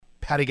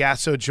Patty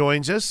Gasso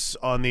joins us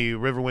on the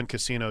Riverwind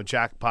Casino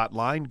Jackpot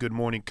line. Good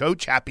morning,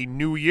 Coach. Happy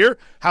New Year.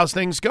 How's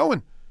things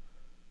going?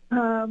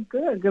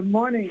 Good. Good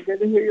morning. Good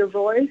to hear your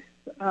voice.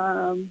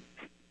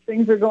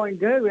 Things are going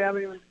good. We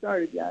haven't even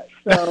started yet,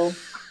 so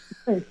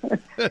I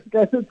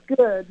guess it's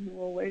good.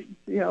 We'll wait and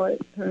see how it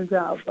turns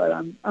out. But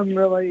I'm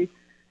really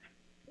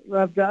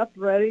revved up,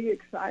 ready,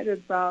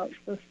 excited about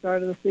the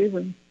start of the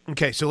season.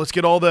 Okay, so let's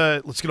get all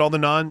the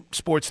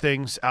non-sports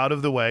things out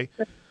of the way.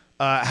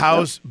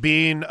 How's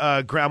being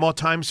Grandma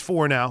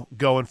 ×4 now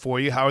going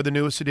for you? How are the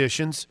newest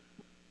additions?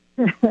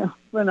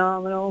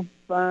 Phenomenal,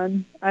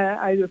 fun.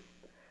 I just,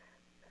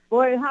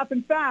 boy, it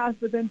happened fast.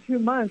 Within 2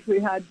 months,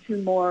 we had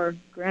 2 more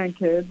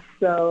grandkids.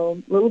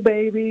 So little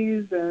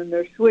babies, and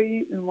they're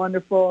sweet and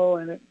wonderful.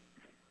 And it,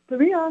 to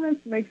be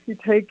honest, makes you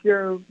take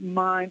your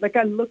mind. Like,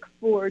 I look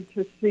forward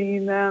to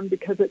seeing them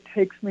because it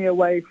takes me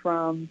away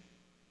from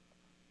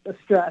the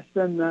stress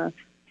and the,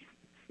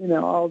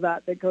 all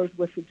that goes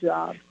with the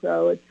job.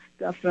 So it's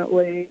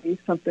definitely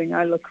something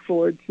I look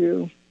forward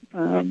to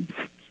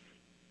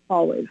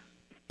always.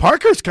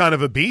 Parker's kind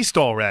of a beast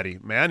already,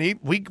 man.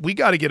 We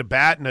got to get a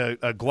bat and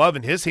a glove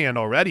in his hand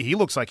already. He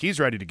looks like he's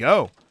ready to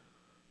go.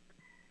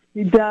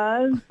 He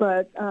does,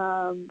 but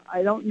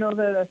I don't know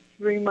that a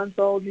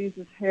 3-month-old needs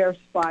his hair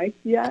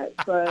spiked yet.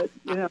 But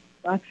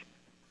that's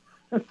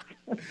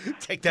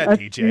take that,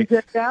 that's DJ.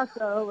 DJ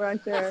Gasso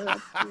right there.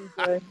 That's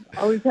DJ.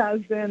 Always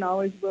has been,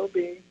 always will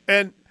be.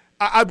 And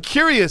I'm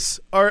curious,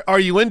 are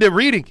you into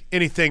reading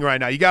anything right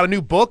now? You got a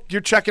new book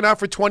you're checking out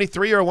for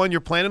 23 or one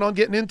you're planning on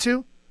getting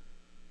into?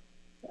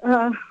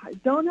 I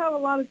don't have a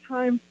lot of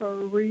time for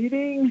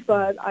reading,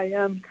 but I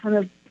am kind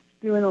of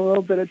doing a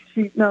little bit of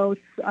cheat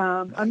notes. Nice.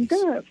 I'm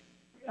going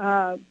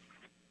to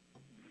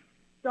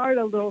start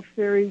a little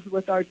series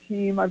with our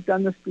team. I've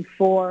done this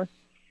before,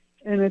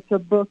 and it's a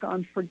book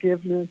on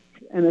forgiveness,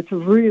 and it's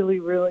really,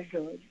 really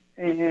good,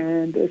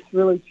 and it's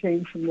really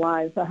changed some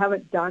lives. I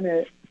haven't done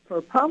it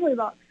for probably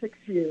about 6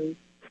 years,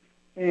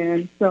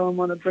 and so I'm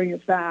going to bring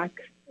it back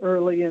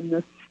early in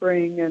this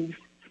spring and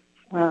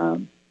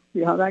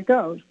see how that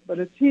goes. But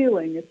it's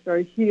healing. It's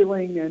very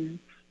healing, and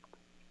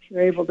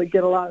you're able to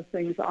get a lot of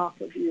things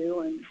off of you,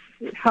 and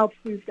it helps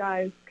these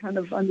guys kind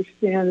of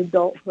understand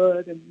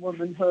adulthood and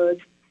womanhood,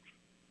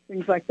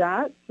 things like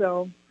that.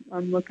 So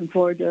I'm looking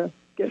forward to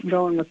getting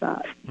going with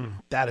that.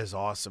 That is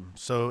awesome.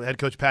 So head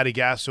coach Patty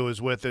Gasso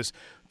is with us.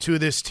 To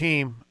this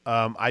team,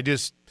 I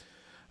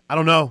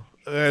don't know.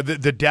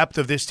 The depth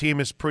of this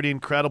team is pretty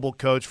incredible,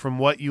 Coach, from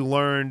what you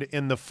learned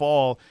in the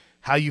fall.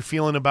 How you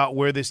feeling about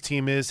where this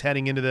team is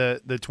heading into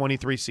the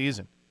 23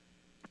 season?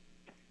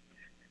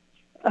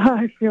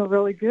 I feel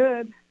really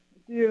good.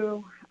 I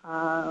do.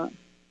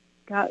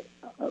 Got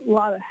a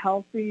lot of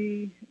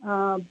healthy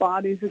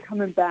bodies are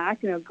coming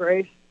back.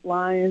 Grace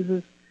Lyons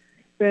has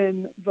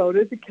been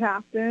voted the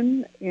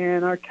captain,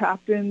 and our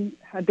captain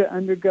had to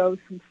undergo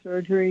some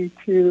surgery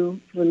to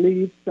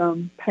relieve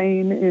some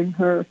pain in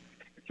her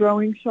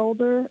throwing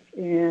shoulder,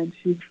 and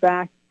she's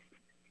back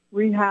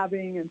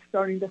rehabbing and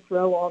starting to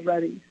throw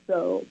already.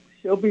 So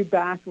she'll be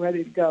back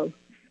ready to go.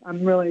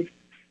 I'm really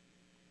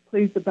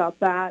pleased about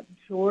that.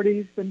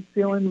 Jordy's been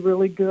feeling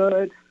really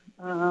good.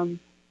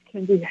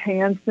 Kenzie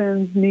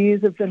Hansen's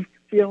knees have been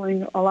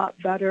feeling a lot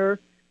better.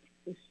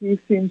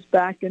 She seems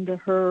back into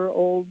her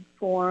old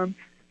form.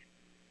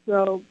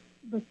 So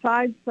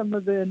besides some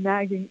of the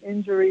nagging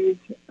injuries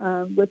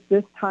with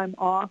this time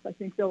off, I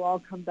think they'll all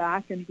come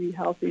back and be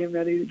healthy and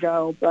ready to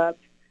go. But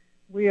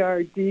we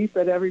are deep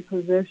at every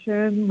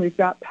position. We've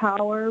got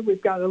power.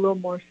 We've got a little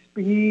more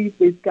speed.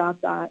 We've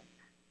got that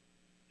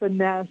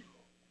finesse,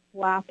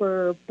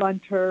 flapper,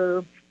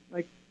 bunter,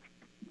 like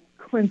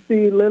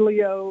Quincy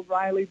Lilio,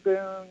 Riley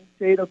Boone,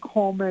 Jada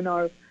Coleman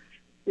are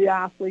the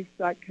athletes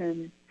that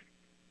can,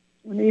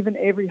 and even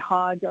Avery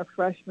Hodge, our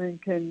freshman,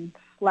 can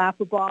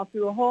slap a ball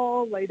through a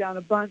hole, lay down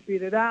a bunt,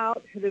 beat it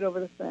out, hit it over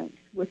the fence,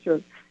 which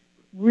are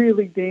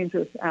really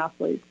dangerous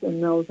athletes.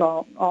 And those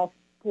all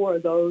 4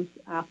 of those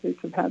athletes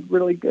have had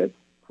really good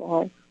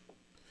falls.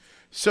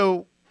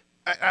 So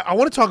I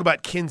want to talk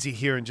about Kenzie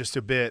here in just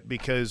a bit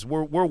because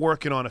we're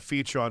working on a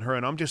feature on her,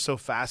 and I'm just so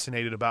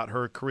fascinated about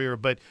her career.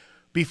 But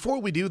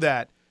before we do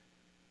that,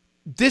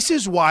 this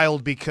is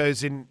wild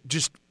because in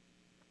just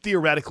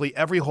theoretically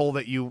every hole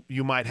that you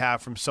might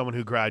have from someone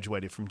who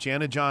graduated, from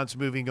Jana Johns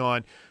moving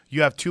on,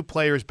 you have 2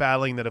 players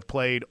battling that have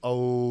played a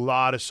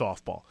lot of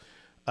softball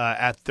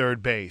at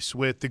third base.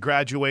 With the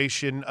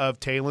graduation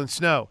of Taylon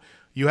Snow,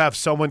 you have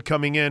someone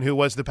coming in who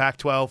was the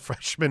Pac-12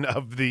 Freshman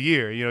of the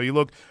Year. You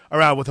look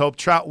around with Hope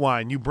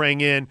Troutwine. You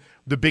bring in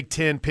the Big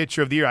Ten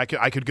Pitcher of the Year. I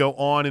could go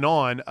on and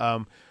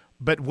on.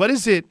 But what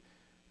is it?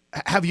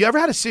 Have you ever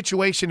had a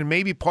situation, and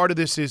maybe part of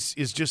this is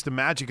just the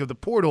magic of the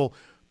portal,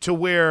 to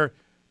where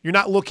you're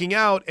not looking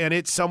out and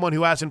it's someone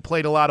who hasn't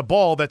played a lot of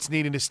ball that's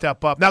needing to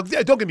step up? Now,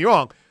 don't get me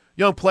wrong.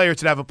 Young players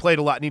that haven't played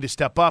a lot need to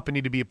step up and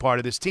need to be a part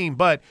of this team.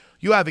 But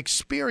you have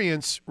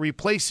experience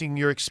replacing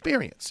your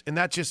experience, and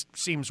that just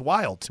seems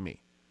wild to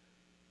me.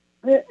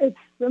 It's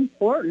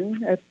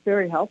important. It's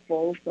very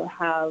helpful to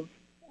have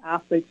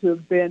athletes who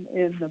have been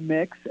in the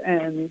mix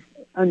and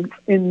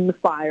in the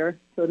fire,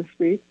 so to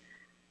speak.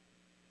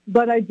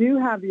 But I do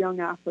have young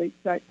athletes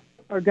that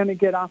are going to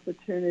get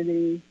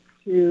opportunity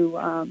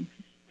to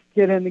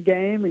get in the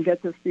game and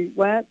get their feet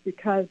wet,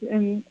 because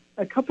in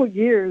a couple of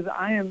years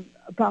I am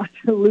about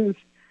to lose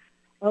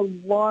a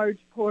large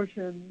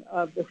portion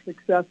of the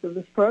success of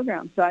this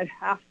program. So I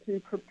have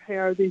to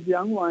prepare these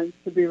young ones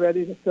to be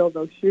ready to fill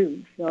those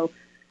shoes. So,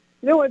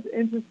 you know what's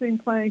interesting,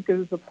 Plank,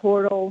 is the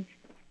portal.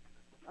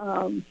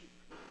 The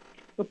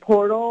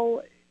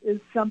portal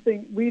is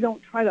something, we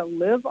don't try to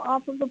live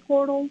off of the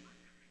portal.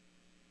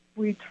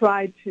 We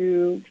try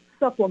to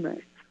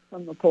supplement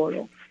from the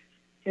portal.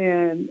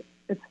 And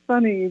it's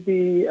funny,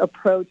 the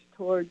approach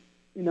towards,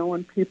 you know,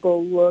 when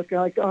people look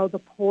like, oh, the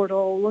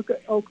portal, look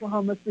at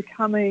Oklahoma's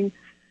becoming,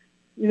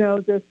 you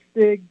know, this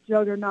big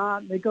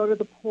juggernaut. They go to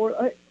the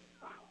portal.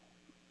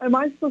 Am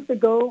I supposed to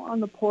go on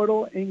the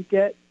portal and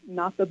get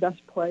not the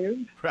best players?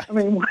 Right. I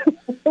mean,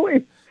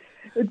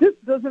 it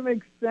just doesn't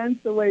make sense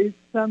the way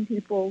some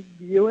people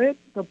view it.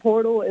 The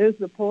portal is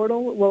the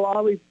portal. It will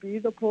always be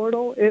the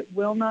portal. It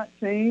will not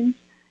change.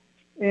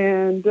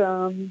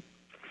 And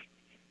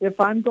if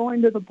I'm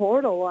going to the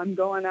portal, I'm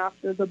going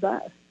after the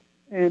best.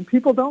 And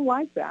people don't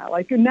like that.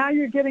 Like, now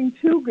you're getting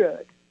too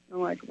good. I'm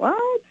like,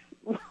 what?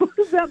 What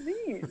does that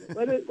mean?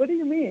 What do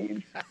you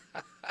mean?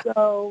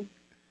 So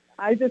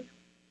I just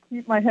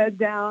keep my head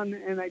down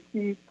and I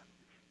keep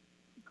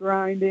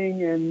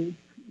grinding, and,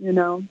 you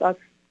know, that's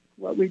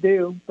what we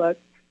do. But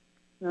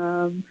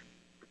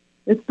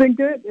it's been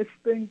good. It's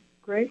been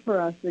great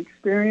for us to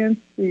experience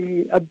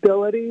the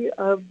ability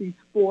of these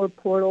 4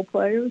 portal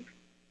players.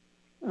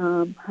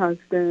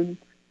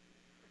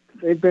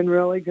 They've been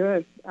really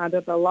good out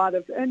of a lot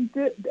of, and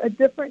a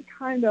different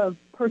kind of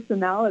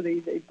personality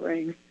they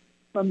bring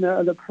from their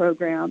other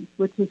programs,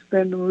 which has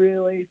been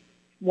really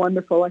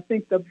wonderful. I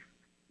think the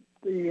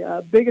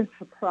biggest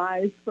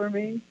surprise for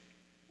me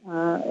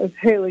is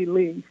Haley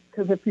Lee,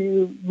 because if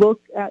you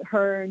look at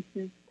her and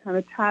she's kind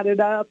of tatted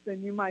up,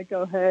 then you might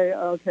go, hey,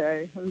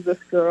 okay, who's this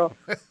girl?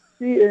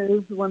 She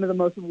is one of the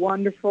most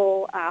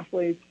wonderful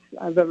athletes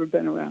I've ever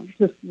been around.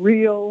 Just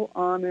real,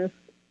 honest,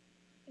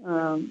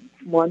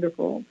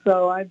 wonderful.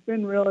 So I've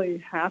been really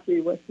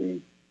happy with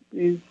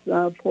these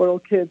portal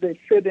kids. They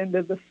fit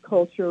into this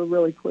culture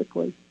really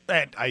quickly.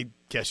 And I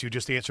guess you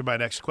just answered my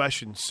next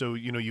question. So,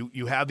 you know,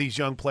 you have these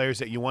young players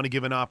that you want to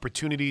give an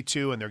opportunity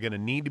to, and they're going to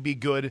need to be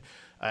good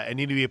and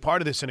need to be a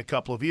part of this in a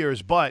couple of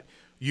years. But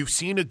you've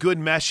seen a good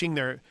meshing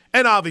there.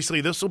 And obviously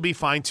this will be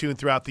fine-tuned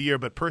throughout the year.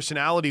 But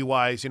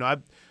personality-wise, you know, I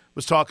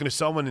was talking to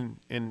someone,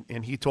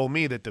 and he told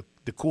me that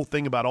the cool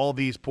thing about all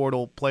these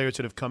portal players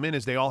that have come in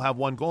is they all have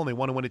one goal, and they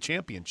want to win a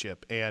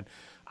championship. And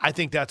I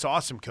think that's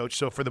awesome, Coach.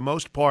 So for the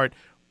most part,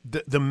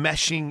 the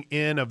meshing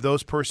in of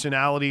those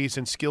personalities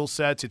and skill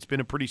sets, it's been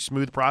a pretty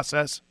smooth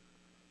process?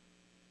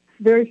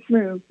 Very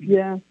smooth,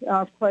 yes.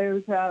 Our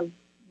players have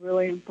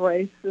really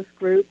embraced this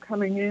group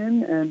coming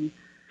in and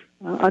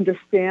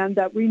understand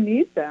that we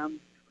need them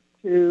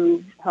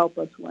to help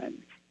us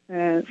win.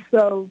 And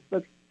so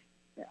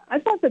I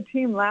thought the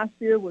team last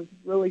year was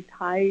really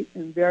tight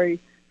and very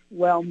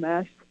well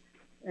meshed.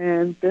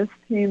 And this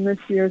team this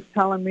year is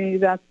telling me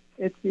that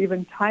it's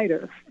even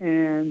tighter.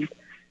 And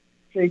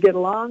they get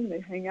along, they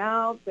hang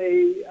out,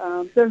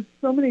 there's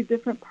so many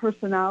different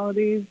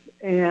personalities,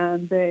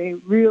 and they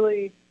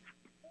really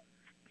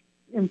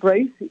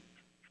embrace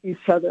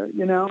each other.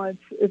 You know,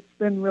 it's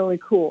been really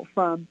cool.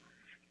 From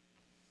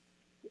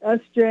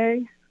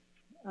SJ,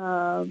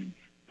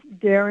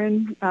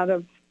 Garen,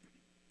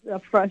 a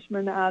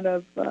freshman out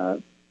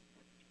of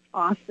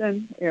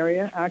Austin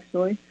area,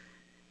 actually,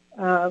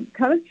 kind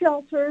of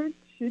sheltered,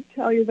 she'd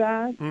tell you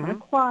that, kind of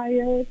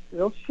quiet,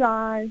 real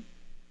shy.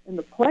 And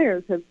the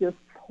players have just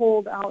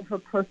pulled out her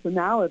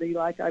personality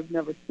like I've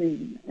never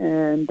seen.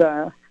 And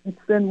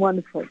it's been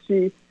wonderful.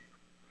 She's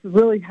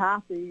really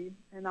happy,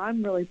 and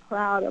I'm really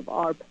proud of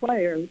our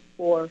players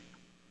for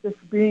just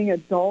being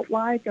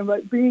adult-like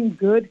and being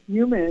good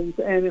humans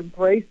and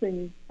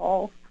embracing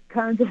all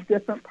kinds of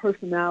different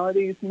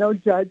personalities, no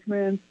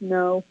judgments,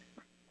 no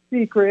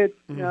secrets,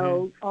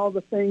 no all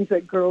the things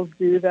that girls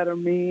do that are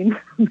mean.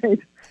 They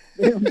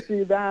don't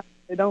do that.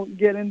 They don't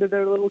get into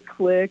their little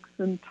cliques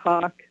and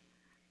talk,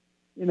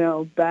 you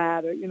know,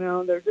 bad. Or, you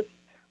know, they're just,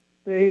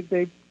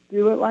 they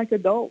do it like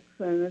adults,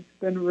 and it's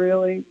been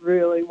really,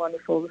 really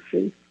wonderful to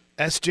see.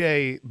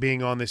 SJ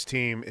being on this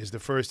team is the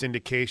first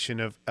indication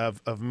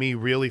of me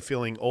really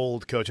feeling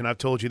old, Coach. And I've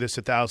told you this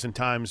 1,000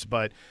 times,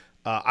 but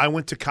I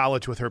went to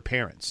college with her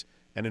parents.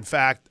 And, in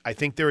fact, I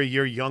think they're a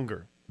year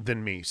younger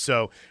than me.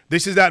 So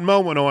this is that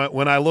moment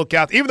when I look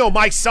out, even though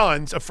my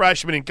son's a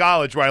freshman in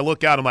college, where I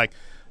look out, I'm like,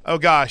 oh,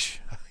 gosh,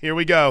 here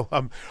we go.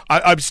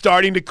 I'm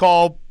starting to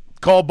call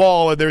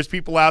ball, and there's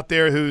people out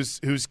there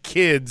whose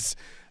kids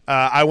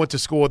I went to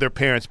school with their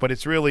parents, but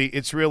it's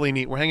really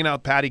neat. We're hanging out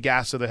with Patty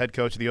Gasso, the head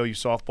coach of the OU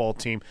softball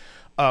team.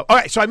 All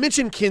right, so I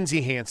mentioned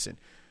Kinsey Hansen.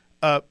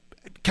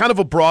 Kind of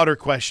a broader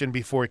question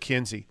before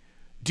Kinsey.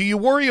 Do you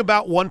worry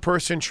about one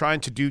person trying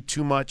to do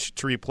too much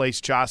to replace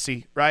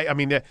Chauncey, right? I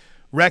mean,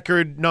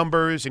 record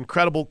numbers,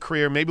 incredible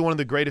career, maybe one of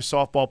the greatest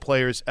softball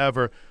players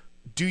ever.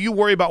 Do you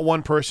worry about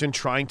one person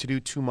trying to do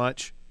too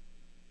much?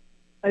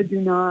 I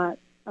do not.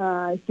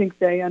 I think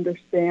they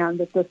understand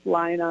that this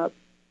lineup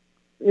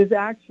is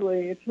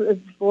actually,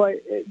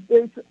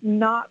 it's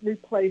not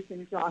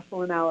replacing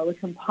Jocelyn Allen.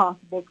 It's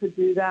impossible to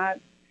do that.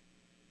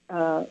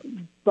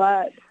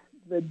 But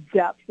the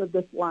depth of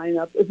this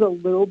lineup is a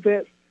little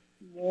bit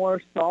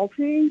more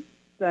salty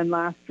than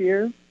last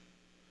year.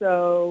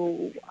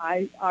 So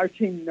our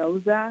team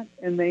knows that,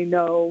 and they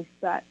know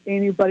that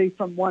anybody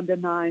from 1 to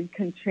 9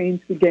 can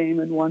change the game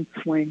in one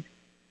swing.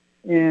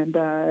 And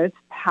it's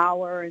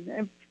power.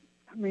 And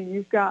I mean,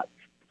 you've got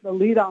the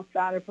leadoff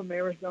batter from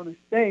Arizona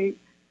State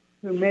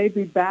who may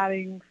be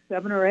batting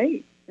 7 or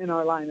 8 in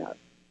our lineup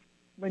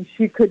when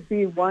she could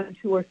be 1,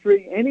 2, or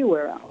 3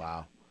 anywhere else.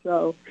 Wow.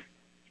 So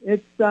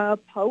it's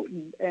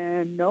potent,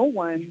 and no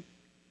one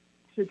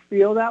should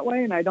feel that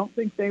way, and I don't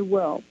think they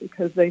will,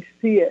 because they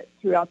see it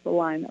throughout the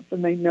lineup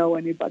and they know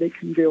anybody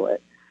can do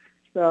it.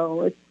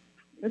 So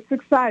it's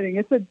exciting.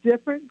 It's a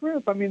different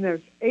group. I mean,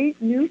 there's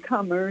 8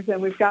 newcomers,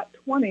 and we've got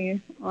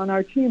 20 on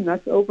our team.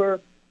 That's over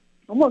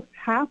almost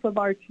half of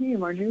our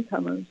team are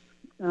newcomers.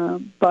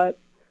 But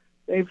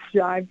they've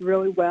jived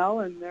really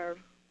well, and their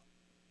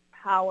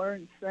power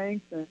and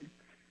strength and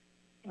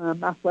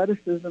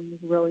athleticism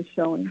is really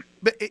showing.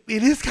 But it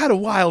is kind of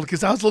wild,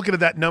 because I was looking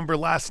at that number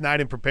last night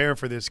and preparing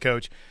for this,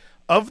 Coach.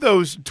 Of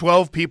those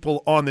 12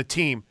 people on the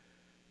team,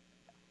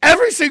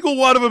 every single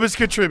one of them has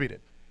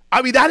contributed.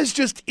 I mean, that is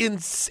just in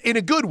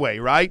a good way,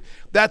 right?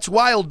 That's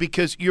wild,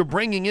 because you're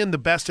bringing in the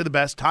best of the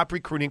best, top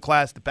recruiting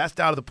class, the best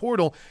out of the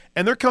portal,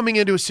 and they're coming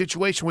into a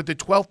situation with the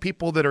 12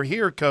 people that are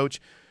here,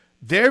 Coach.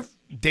 They've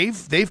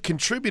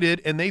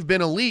contributed, and they've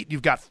been elite.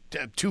 You've got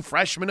 2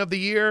 freshmen of the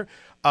year.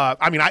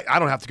 I mean, I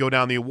don't have to go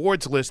down the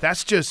awards list.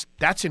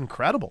 That's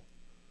incredible.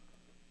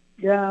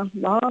 Yeah,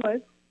 no,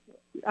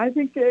 I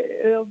think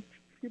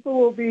people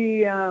will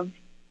be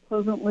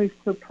pleasantly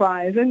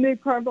surprised, and they've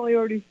probably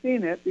already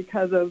seen it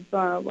because of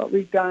what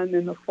we've done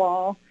in the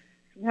fall.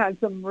 We had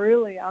some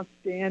really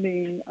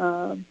outstanding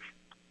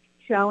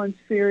challenge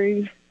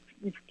series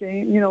each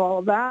game. You know, all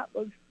of that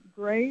was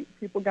great.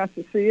 People got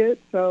to see it.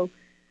 So,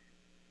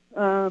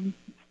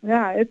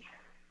 it's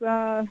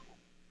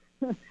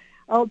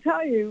I'll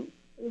tell you,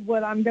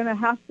 what I'm going to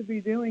have to be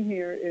doing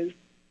here is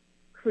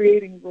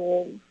creating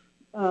roles.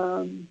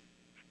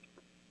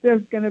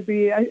 There's going to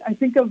be, I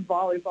think of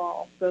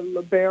volleyball, the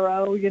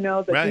libero,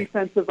 the right.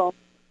 defensive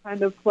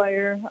kind of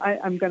player.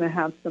 I'm going to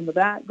have some of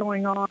that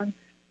going on.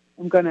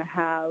 I'm going to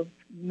have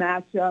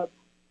matchup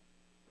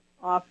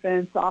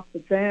offense off the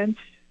bench.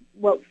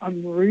 What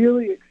I'm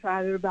really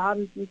excited about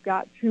is we've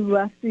got 2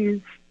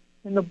 lefties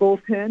in the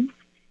bullpen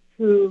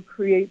who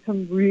create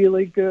some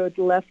really good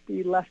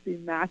lefty-lefty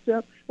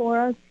matchups for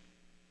us.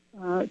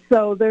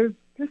 So there's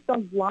just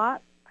a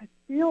lot. I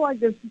feel like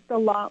there's just a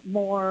lot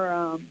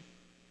more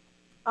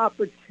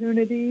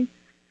opportunity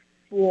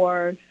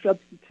for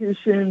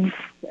substitutions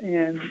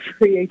and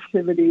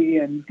creativity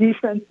and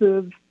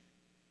defensive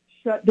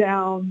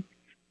shutdown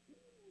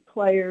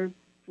players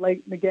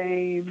late in the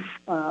game.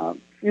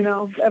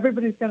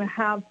 Everybody's going to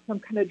have some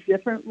kind of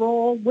different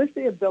role with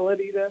the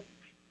ability to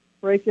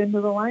break into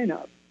the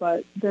lineup.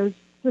 But there's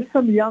just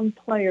some young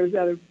players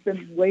that have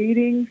been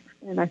waiting,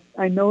 and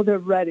I know they're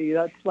ready.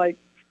 That's like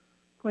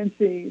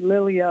Quincy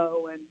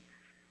Lilio,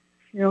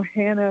 and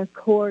Hannah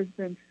Core's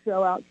been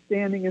so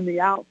outstanding in the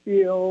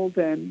outfield,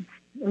 and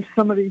there's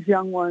some of these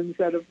young ones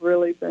that have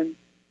really been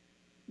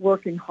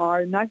working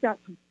hard. And I've got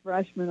some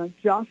freshmen. Like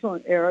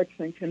Jocelyn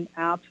Erickson can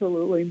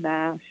absolutely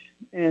mash,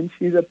 and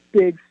she's a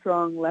big,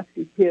 strong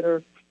lefty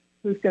hitter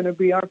who's going to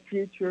be our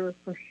future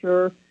for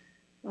sure.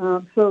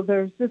 So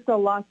there's just a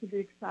lot to be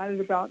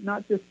excited about,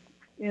 not just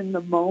in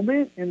the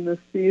moment, in the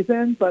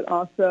season, but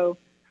also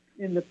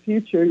in the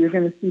future. You're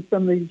going to see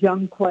some of these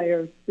young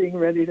players being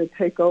ready to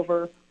take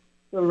over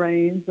the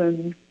reins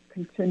and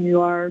continue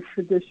our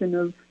tradition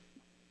of,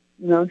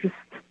 just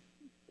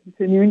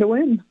continuing to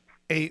win.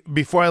 Hey,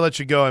 before I let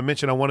you go, I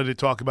mentioned I wanted to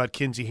talk about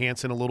Kinzie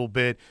Hansen a little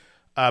bit.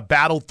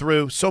 Battled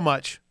through so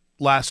much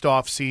last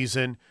off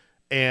season,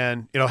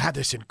 and had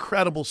this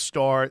incredible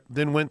start,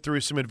 then went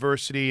through some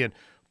adversity and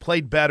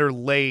played better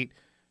late.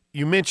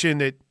 You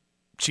mentioned that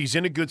she's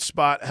in a good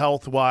spot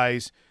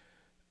health-wise.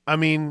 I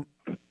mean,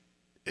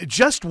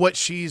 just what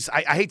she's –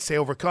 I hate to say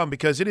overcome,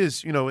 because it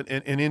is,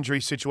 an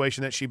injury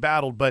situation that she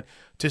battled, but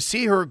to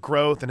see her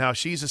growth and how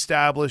she's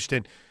established,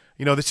 and,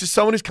 this is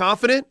someone who's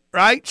confident,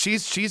 right?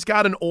 She's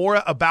got an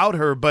aura about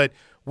her, but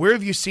where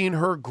have you seen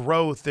her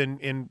growth,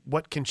 and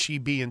what can she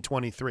be in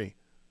 23?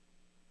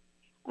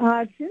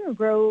 I've seen her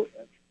grow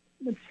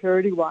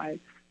maturity-wise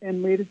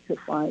and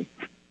leadership-wise.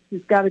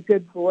 She's got a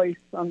good voice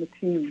on the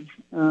team.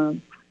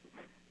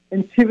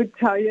 And she would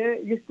tell you,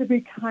 it used to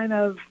be kind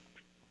of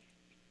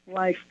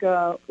like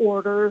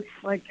orders,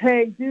 like,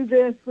 hey, do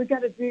this, we got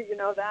to do,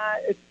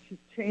 that. She's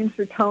changed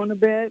her tone a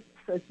bit,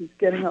 so she's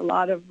getting a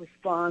lot of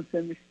response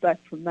and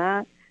respect from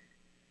that.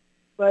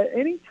 But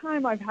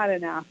anytime I've had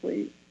an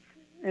athlete,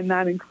 and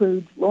that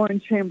includes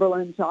Lauren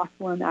Chamberlain,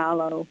 Jocelyn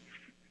Allo,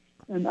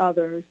 and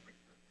others,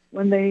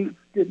 when they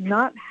did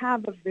not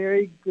have a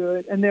very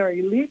good, and they're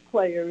elite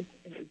players,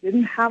 and they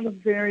didn't have a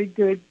very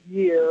good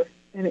year,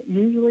 and it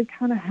usually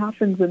kind of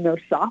happens in their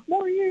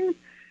sophomore years,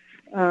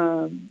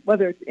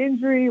 whether it's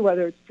injury,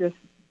 whether it's just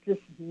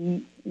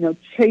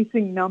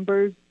chasing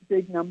numbers,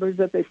 big numbers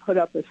that they put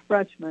up as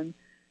freshmen.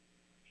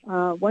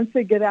 Once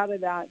they get out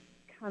of that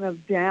kind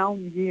of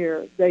down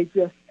year, they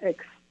just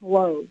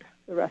explode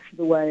the rest of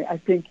the way. I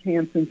think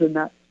Hanson's in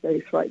that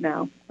space right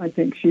now. I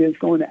think she is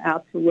going to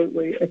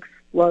absolutely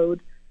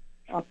explode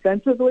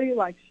offensively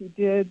like she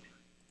did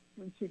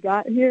when she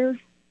got here.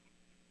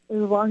 As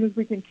long as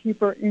we can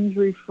keep her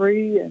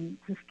injury-free and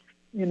just,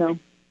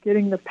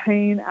 getting the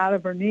pain out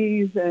of her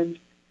knees, and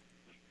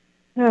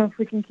if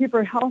we can keep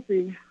her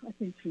healthy, I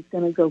think she's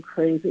going to go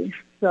crazy.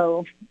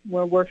 So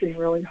we're working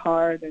really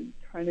hard and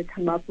trying to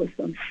come up with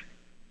some.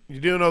 You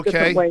doing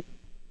okay?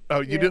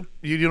 Oh, you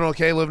doing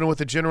okay living with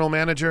the general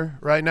manager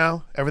right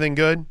now? Everything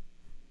good?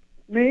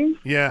 Me?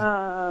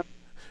 Yeah.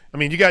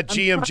 You got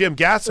GM Jim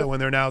Gasso in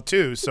there now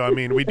too. So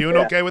we doing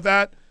okay with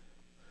that?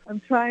 I'm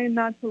trying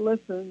not to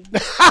listen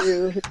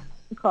to his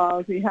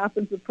calls. He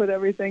happens to put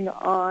everything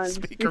on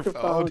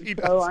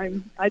speakerphone. So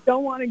I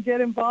don't want to get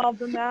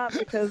involved in that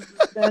because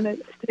then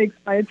it takes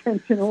my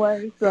attention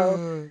away.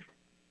 So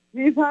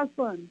he's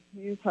hustling.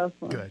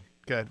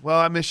 Good. Well,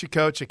 I miss you,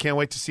 Coach. I can't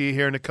wait to see you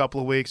here in a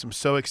couple of weeks. I'm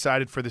so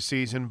excited for the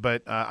season,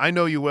 but I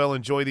know you will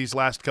enjoy these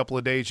last couple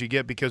of days you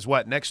get because,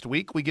 next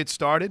week we get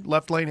started?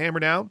 Left Lane Hammer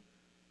Down?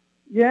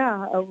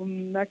 Yeah,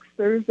 next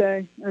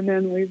Thursday. And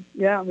then we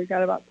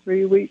got about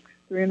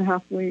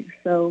 3.5 weeks.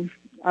 So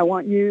I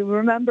want you to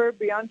remember,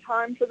 be on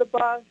time for the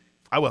bus.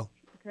 I will.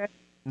 Okay.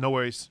 No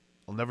worries.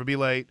 I'll never be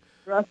late.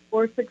 Dress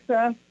for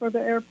success for the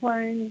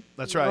airplane.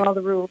 That's right. All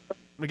the rules.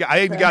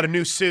 I even got a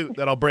new suit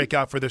that I'll break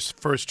out for this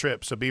first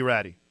trip, so be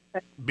ready.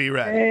 Be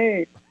ready.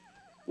 Hey,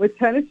 with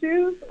tennis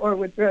shoes or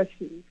with dress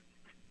shoes?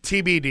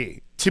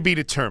 TBD, to be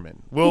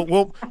determined.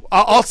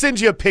 I'll send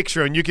you a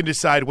picture and you can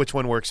decide which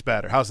one works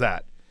better. How's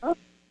that? Oh,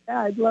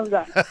 yeah, I'd love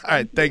that. All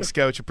right, thanks,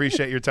 Coach.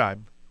 Appreciate your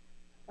time.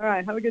 All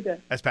right, have a good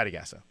day. That's Patty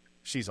Gasso.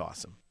 She's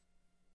awesome.